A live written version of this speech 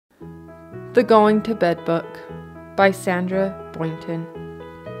The Going to Bed Book by Sandra Boynton.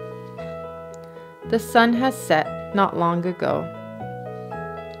 The sun has set not long ago.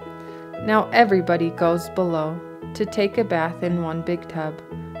 Now everybody goes below to take a bath in one big tub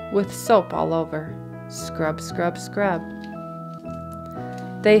with soap all over. Scrub, scrub, scrub.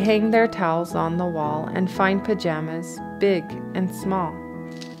 They hang their towels on the wall and find pajamas, big and small.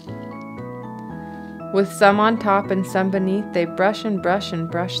 With some on top and some beneath, they brush and brush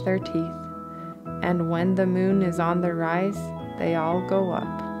and brush their teeth. And when the moon is on the rise, they all go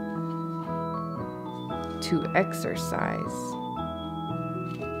up to exercise.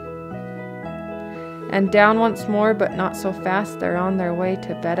 And down once more, but not so fast, they're on their way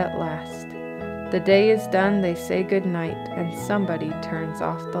to bed at last. The day is done, they say good night, and somebody turns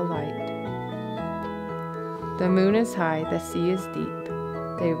off the light. The moon is high, the sea is deep.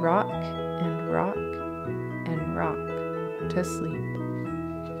 They rock and rock and rock to sleep.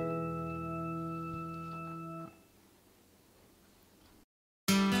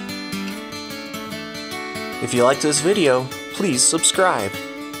 If you liked this video, please subscribe.